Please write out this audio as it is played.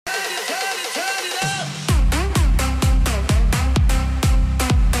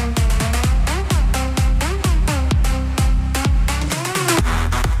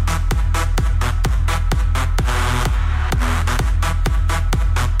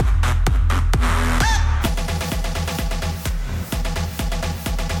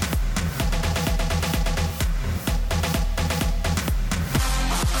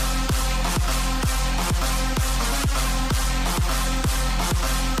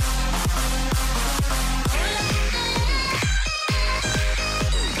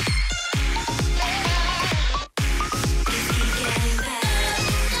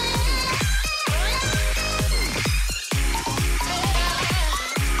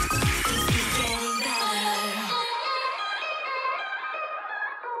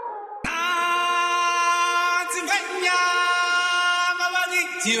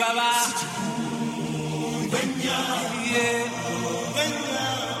King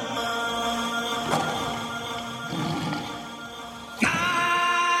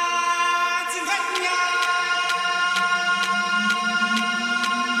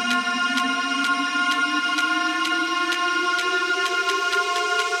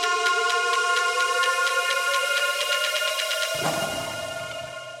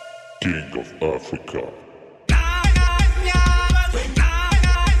of Africa.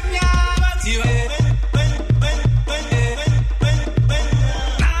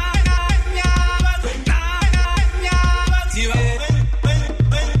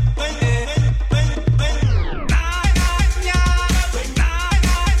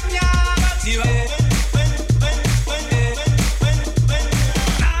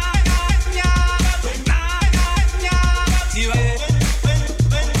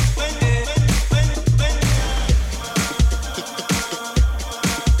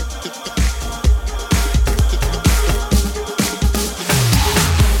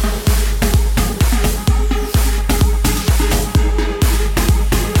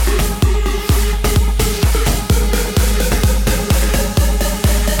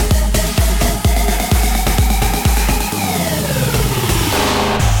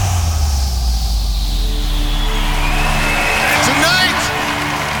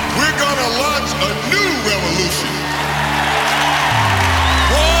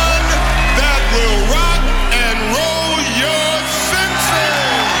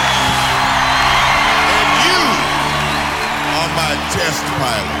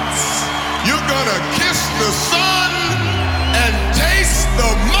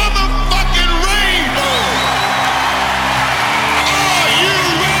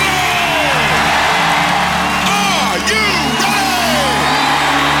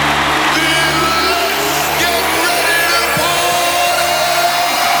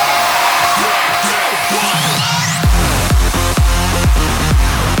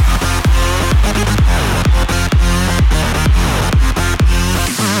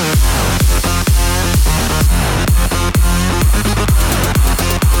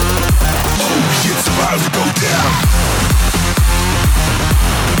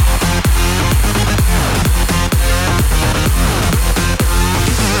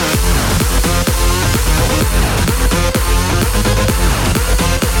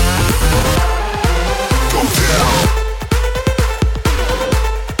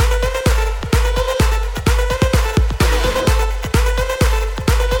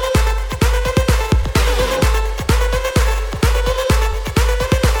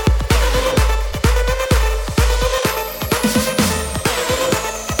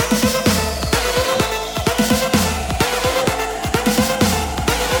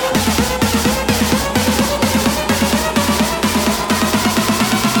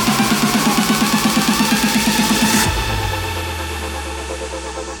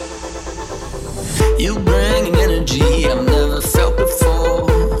 You bring an energy I've never felt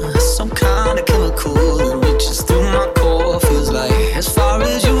before. Some kind of chemical that reaches through my core. Feels like as far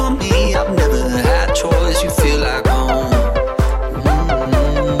as you and me, I've never had choice. You feel like home.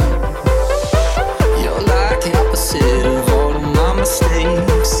 You're like the opposite of all of my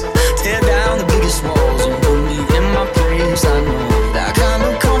mistakes. Tear down the biggest walls and put me in my place. I know that kind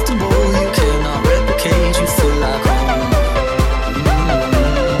of comfortable you cannot replicate. You feel like home.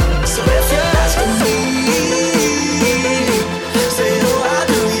 So if you're asking me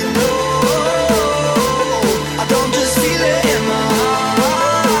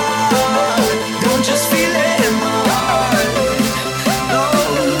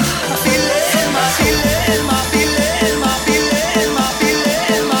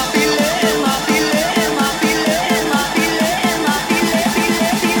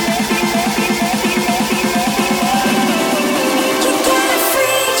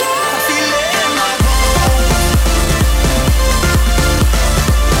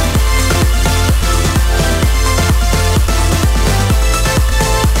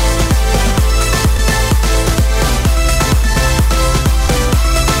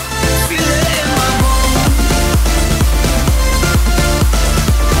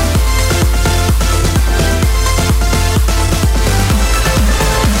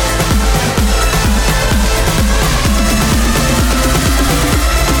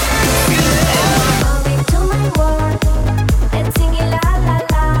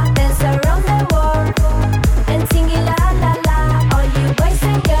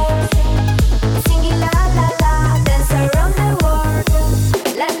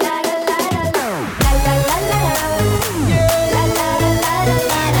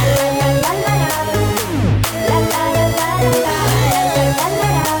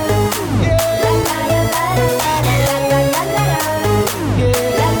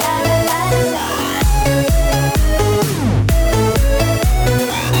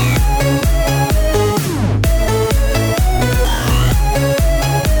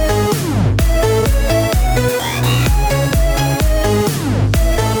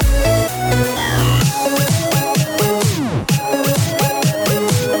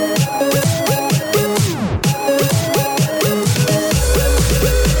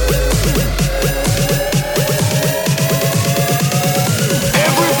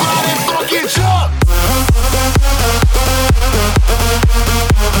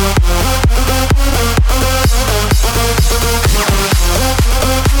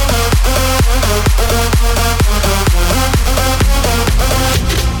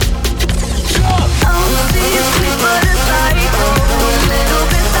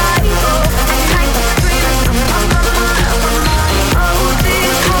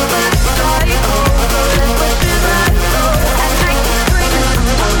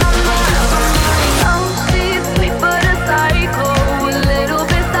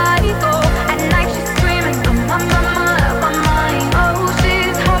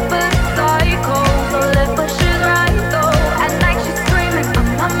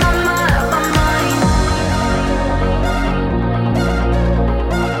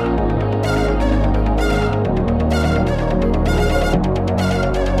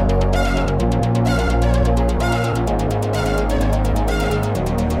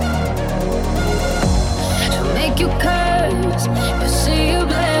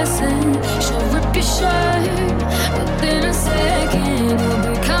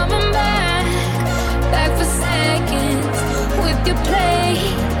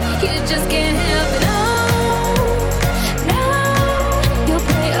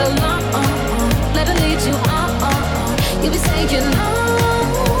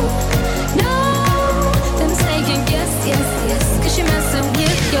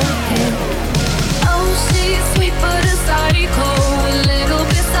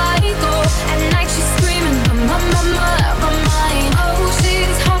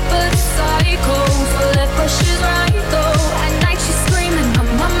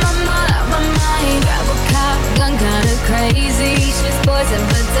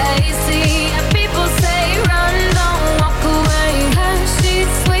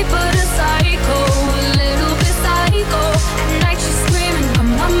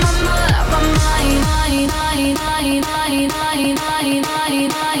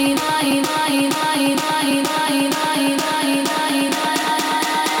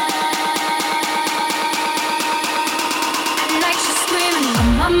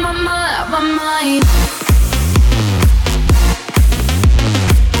mind.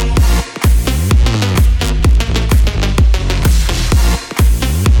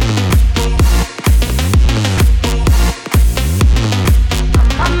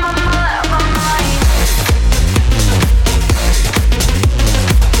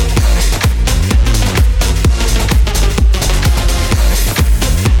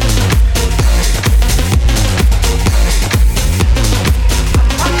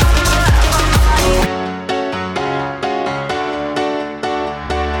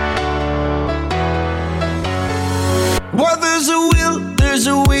 Well, there's a will, there's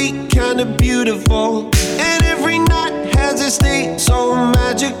a way, kinda beautiful. And every night has a state so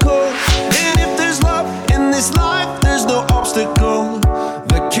magical. And if there's love in this life, there's no obstacle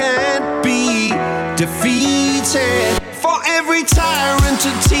that can't be defeated. For every tyrant,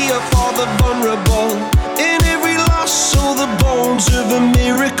 a tear for the vulnerable. In every loss, so the bones of a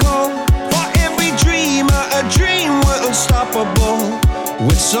miracle. For every dreamer, a dream we're unstoppable.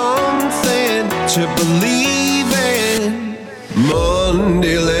 With something to believe in.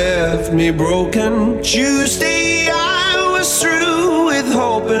 Monday left me broken. Tuesday I was through with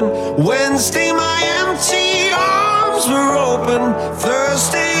hoping. Wednesday my empty arms were open.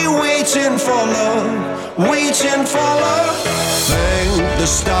 Thursday waiting for love, waiting for love. Thank the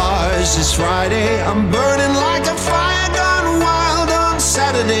stars it's Friday. I'm burning like a fire gone wild on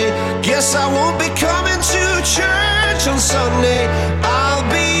Saturday. Guess I won't be coming to church on Sunday. I'll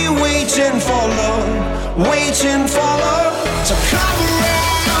be waiting for love, waiting for love to come around.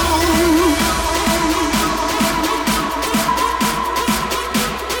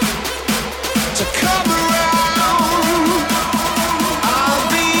 To come around. I'll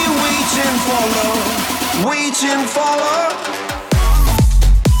be waiting for love, waiting for love.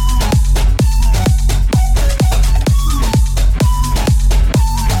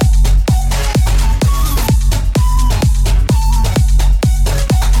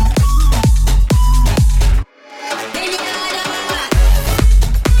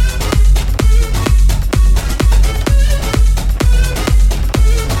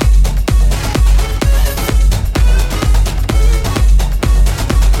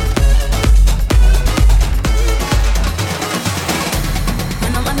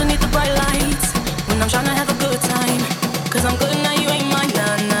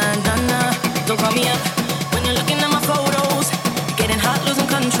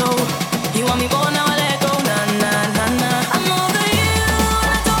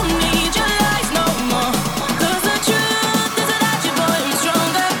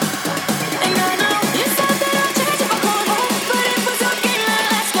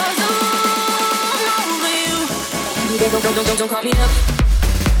 Don't call me up.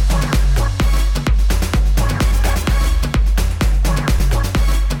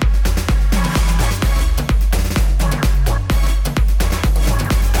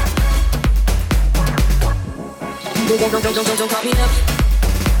 Don't call me up.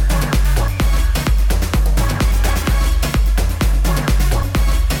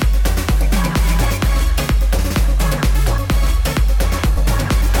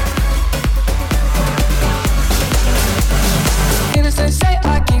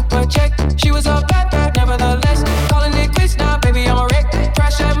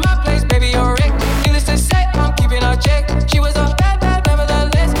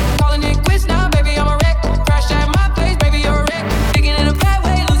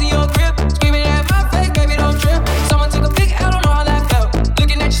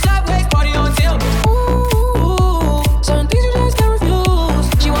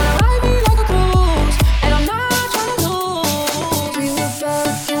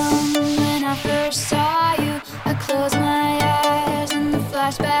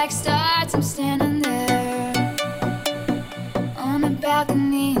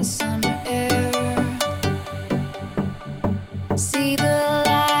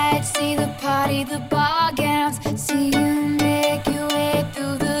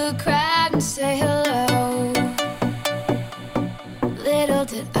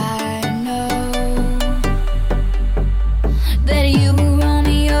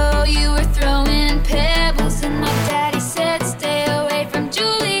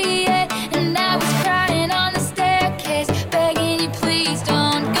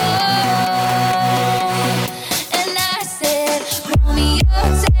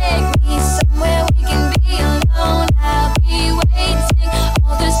 Somewhere we can be alone. I'll be waiting.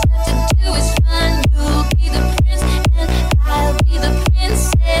 All there's left to do is run.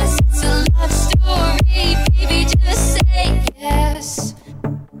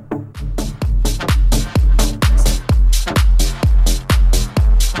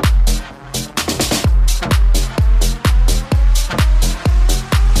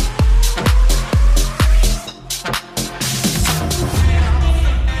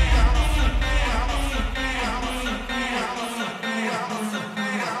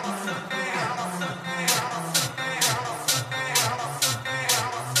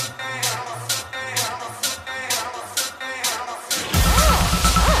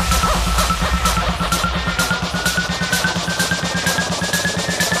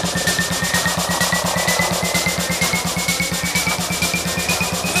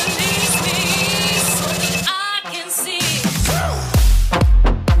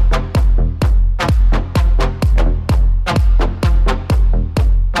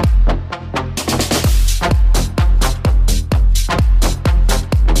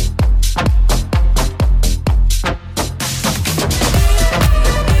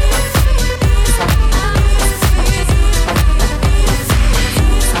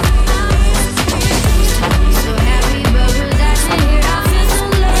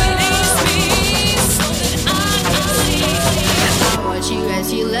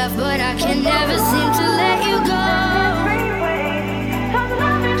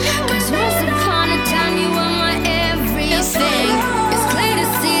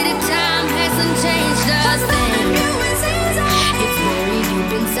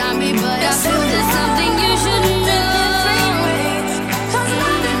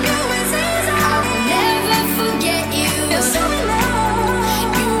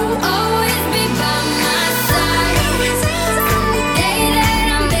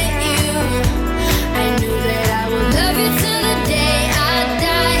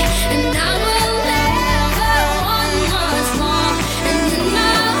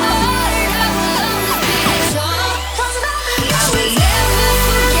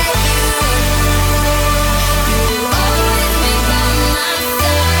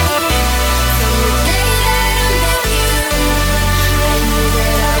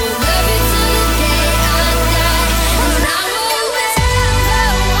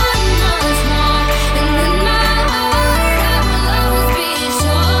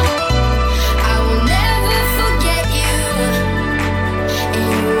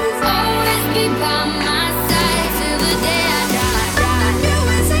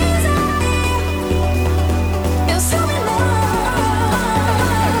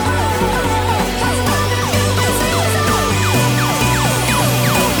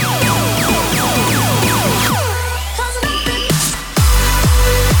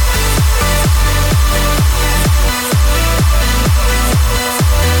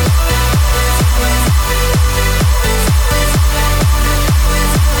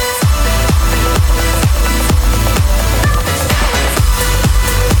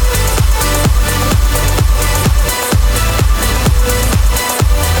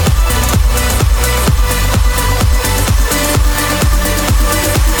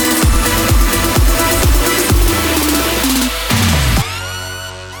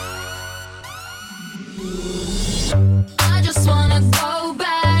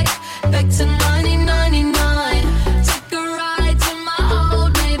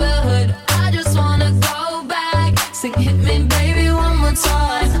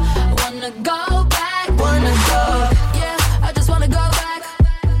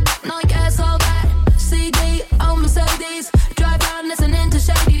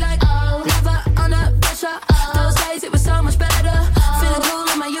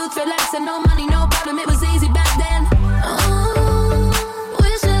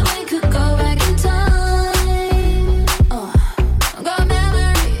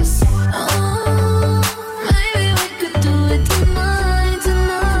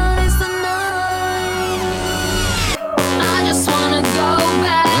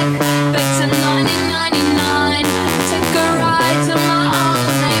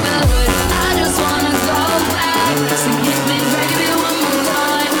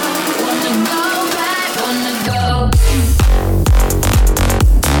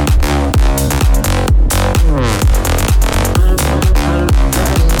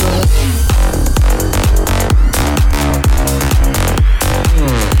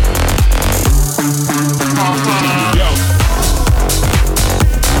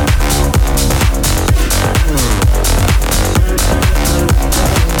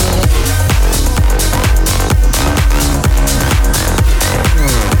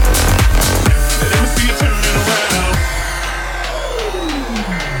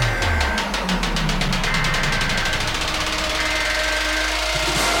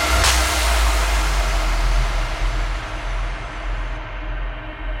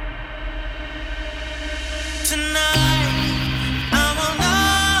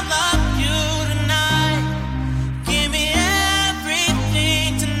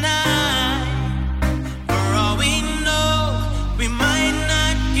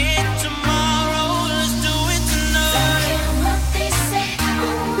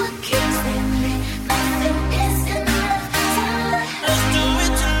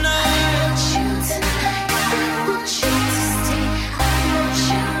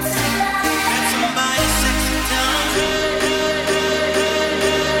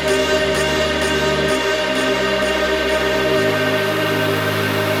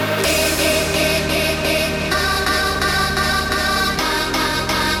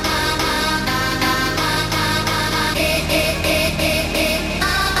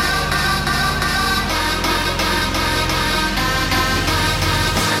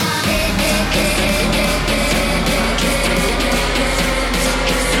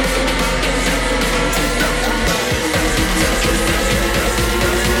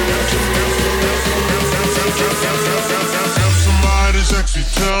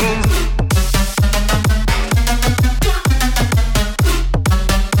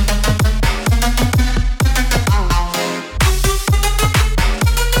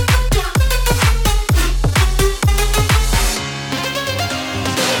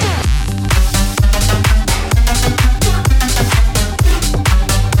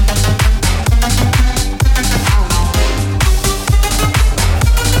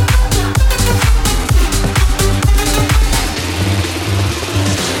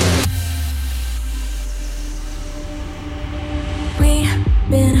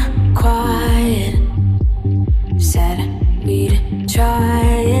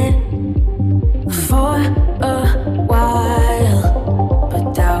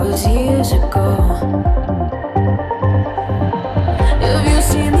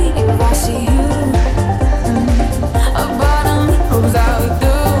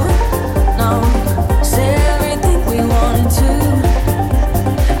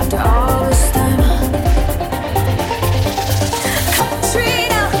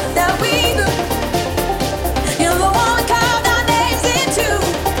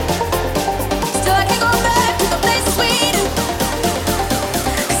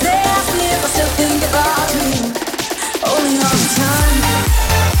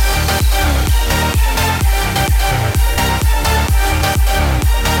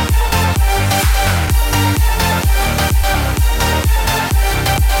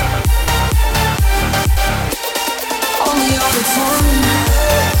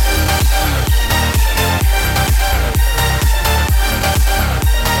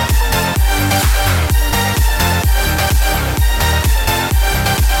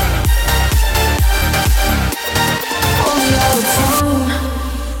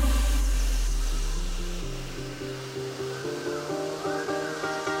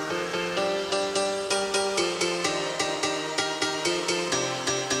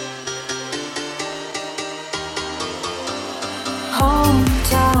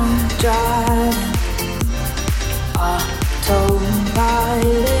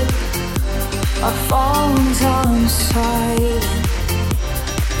 phone's on silent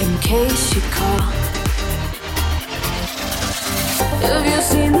in case you call. If you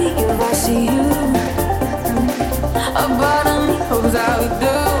see me, if I see you, a part of me hopes that we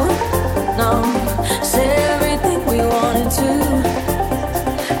do. No, say everything we wanted to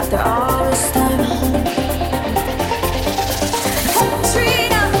after all this time.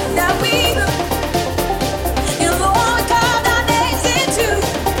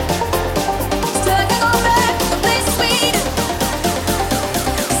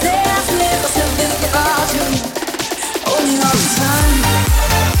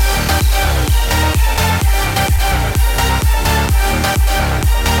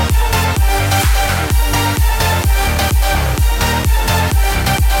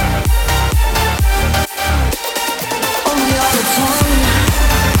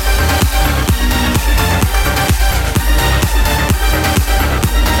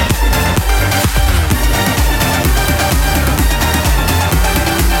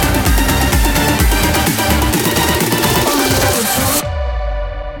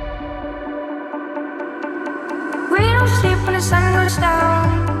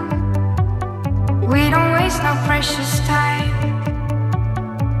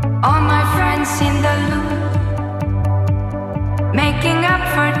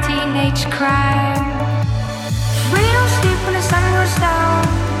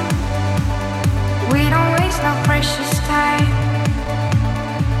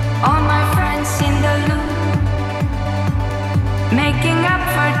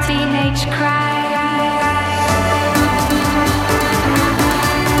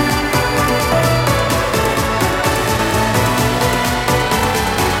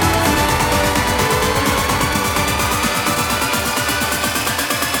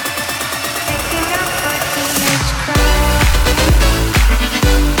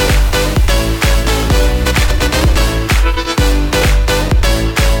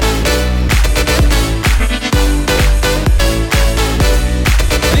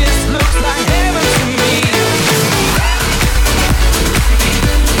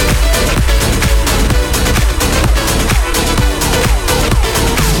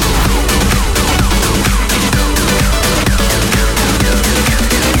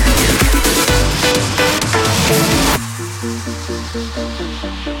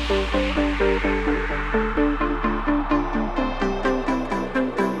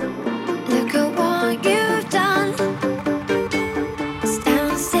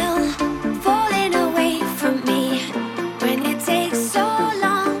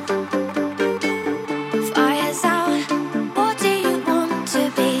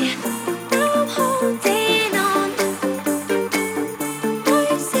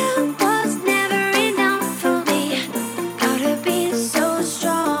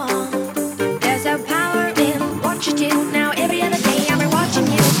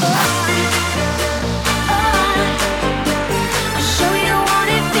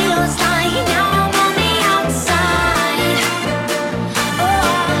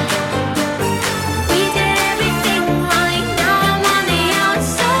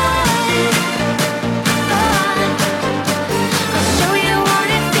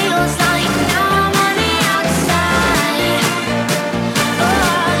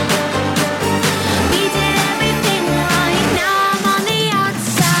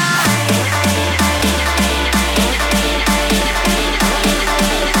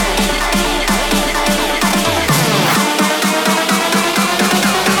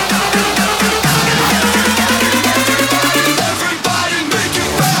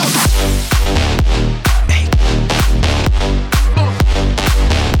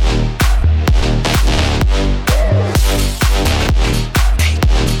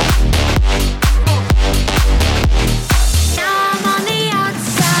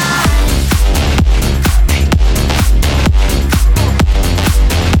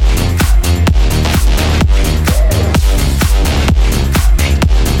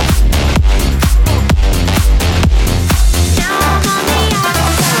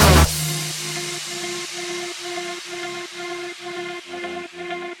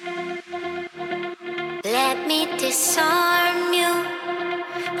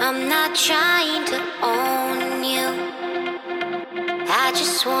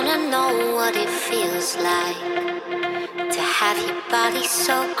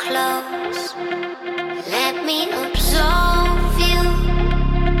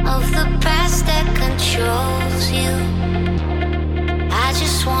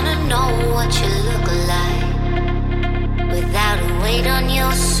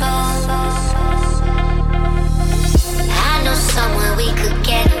 Somewhere we could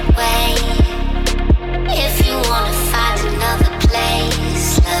get away.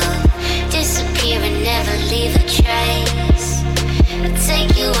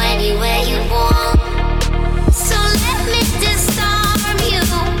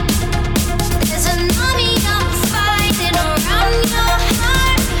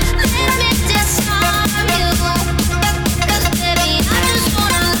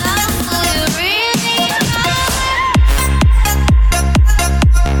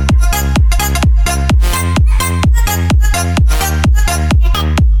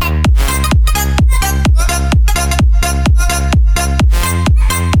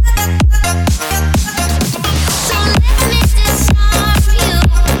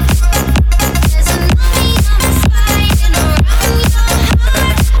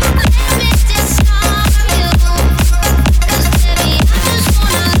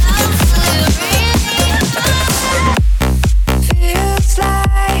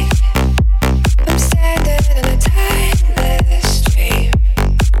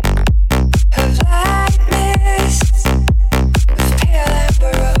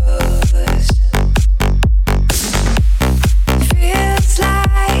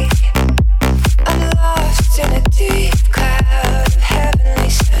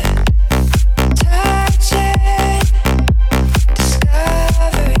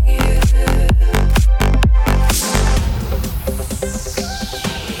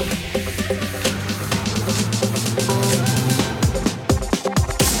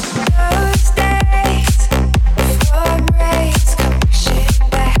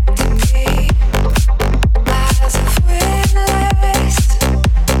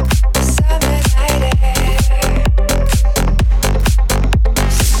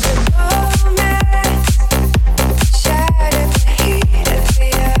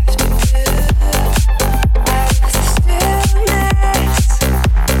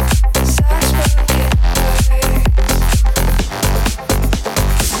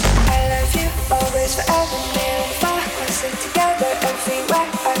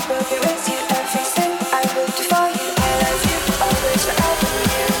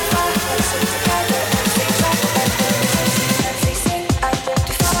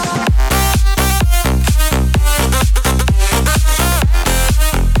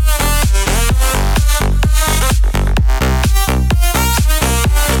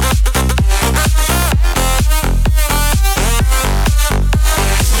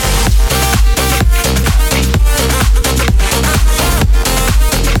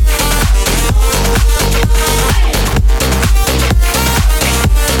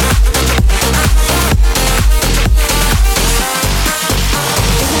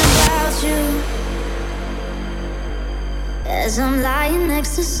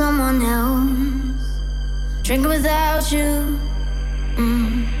 to someone else. Drinking without you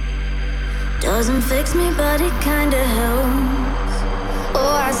doesn't fix me, but it kinda helps.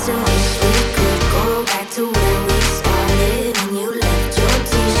 Oh, I still wish we could go back to where we started. When you left your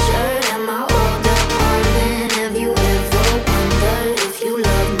t-shirt at my old apartment. Have you ever wondered if you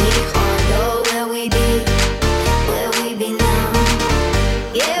love me harder? Where we be now?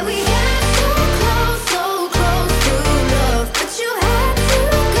 Yeah, we got so close to love, but you had to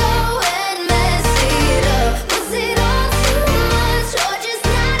go and mess it up. Was it all too much or just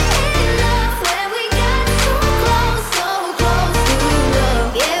not enough? When we got so close to love.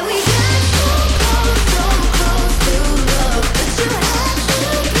 Yeah, we got so close to love, but you had to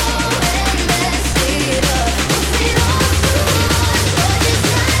go and mess it up. Was it all too much or just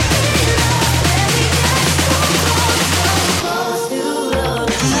not enough? When we got so close to love.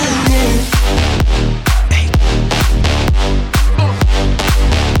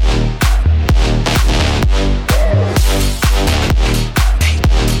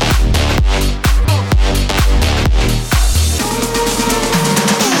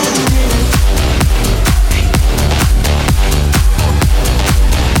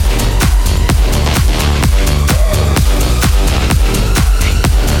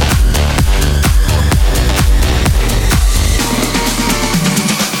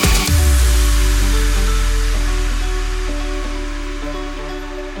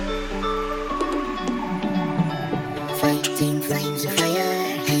 Fighting flames of fire,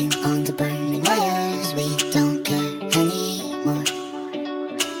 hang on to burning wires. We don't care anymore.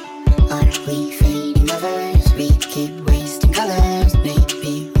 Are we fading lovers? We keep wasting colors.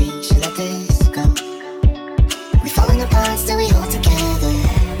 Maybe we should let this go. We're falling apart, still we hold together.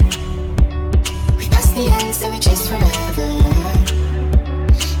 We passed the end, still we chase forever.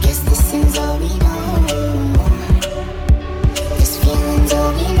 Guess this is all we know. This feeling's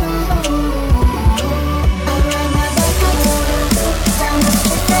all we know.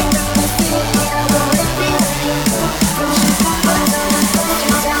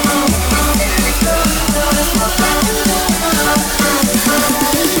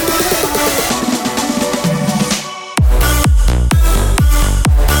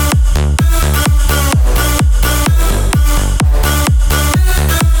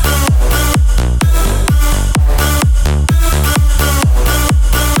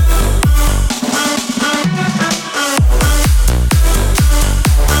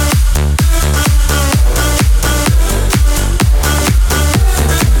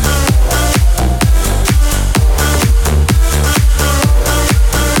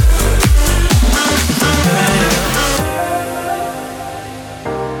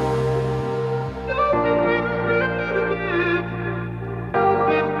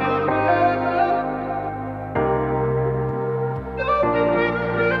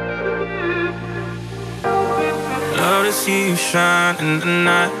 Love to see you shine in the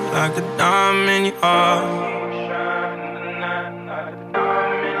night like a diamond in your heart.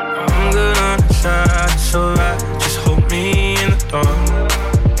 I'm good on the side, it's alright. Just hold me in the dark.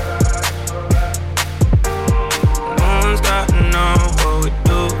 No one's gotta know what we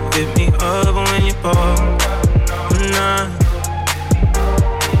do. Hit me up when you're bored.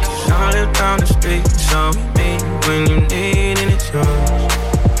 Cause I live down the street, so we meet when you need and it's yours.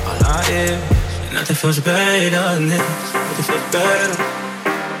 All I hear is nothing feels better than this. Nothing feels better.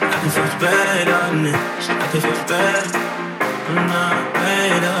 Nothing feels better than this. Nothing feels better. I'm not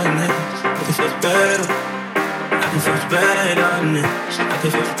better than this. Nothing feels better. Nothing feels better than this.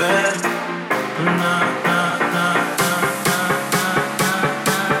 Nothing feels better. I'm not.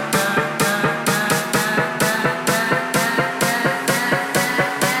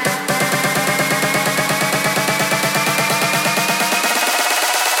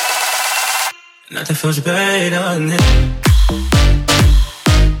 Nothing feels better than this.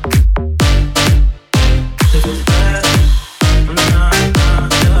 Nothing feels better. I'm not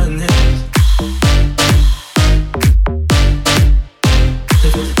done this.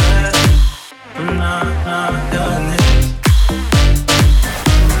 Nothing feels better. I'm not done this.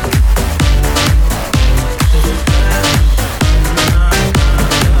 Nothing feels better. I'm not done this. Nothing feels better.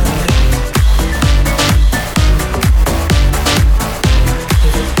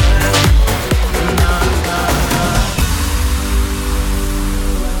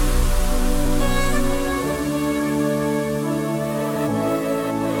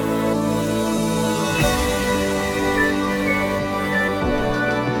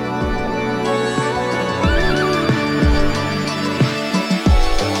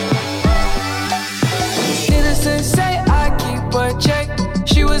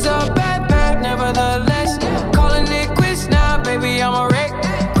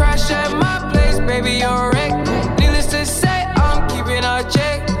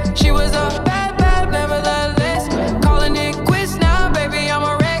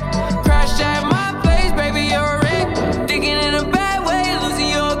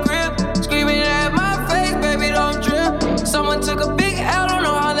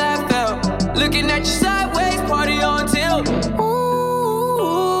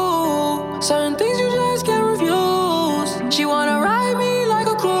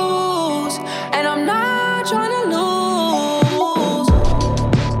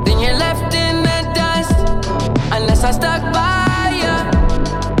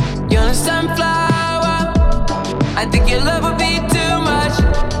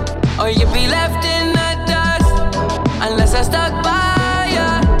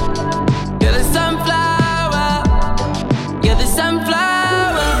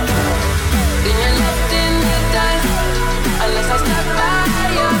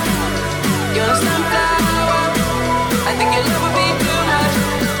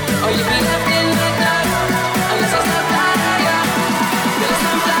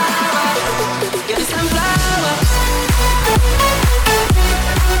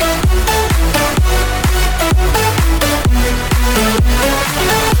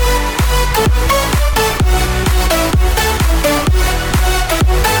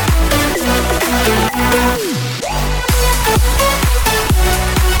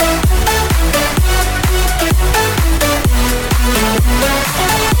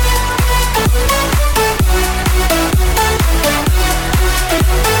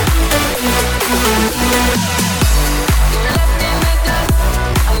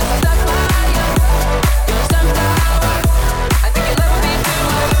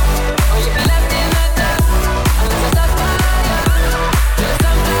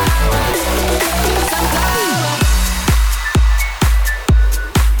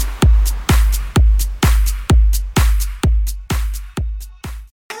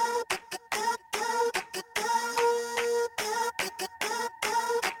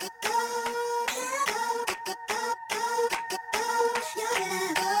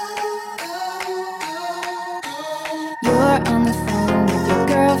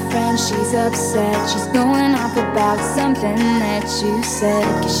 and she's upset. She's going off about something that you said,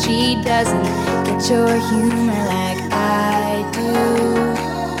 'cause she doesn't get your humor like I do.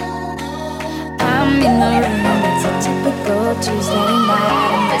 I'm in the room, it's a typical Tuesday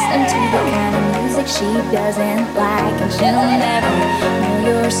night. I'm listening to the kind of music she doesn't like, and she'll never know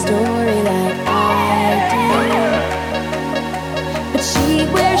your story like I do. But she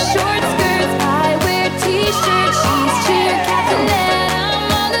wears short skirts, I wear t-shirts. She's cheer captain and I'm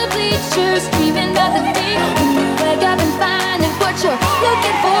on the bleachers, screaming about the day when you wake up and find that what you're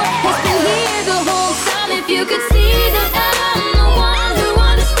looking for has been here the whole time. If you could see that I'm the one who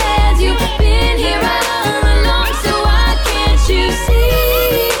understands you, been here all along, so why can't you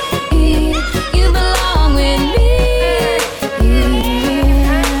see you belong with me?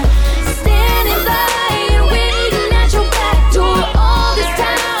 Standing by and waiting at your back door all this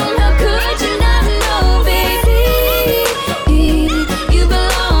time. How could you not know, baby? You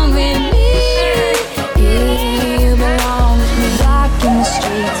belong with me. You belong with me. Walking the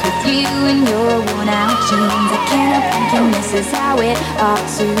streets with you in your worn-out jeans. I can't help thinking this is how it ought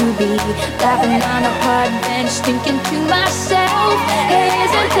to be. Laughing on a park bench, thinking to myself, hey,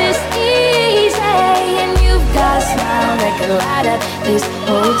 isn't this easy? And you've got a smile that could light up this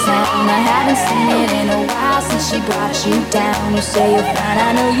whole town. I haven't seen it in a while since she brought you down. You say you're fine, I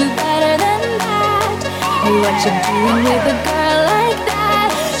know you better than that. Hey, what you doing with a girl like that?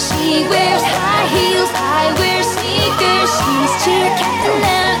 She wears high heels, I wear sneakers. She's cheer captain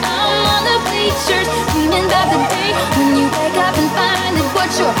and I'm on the bleachers, dreaming about the day when you wake up and find that what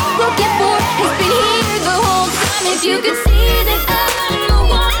you're looking for has been here the whole time. If you could see that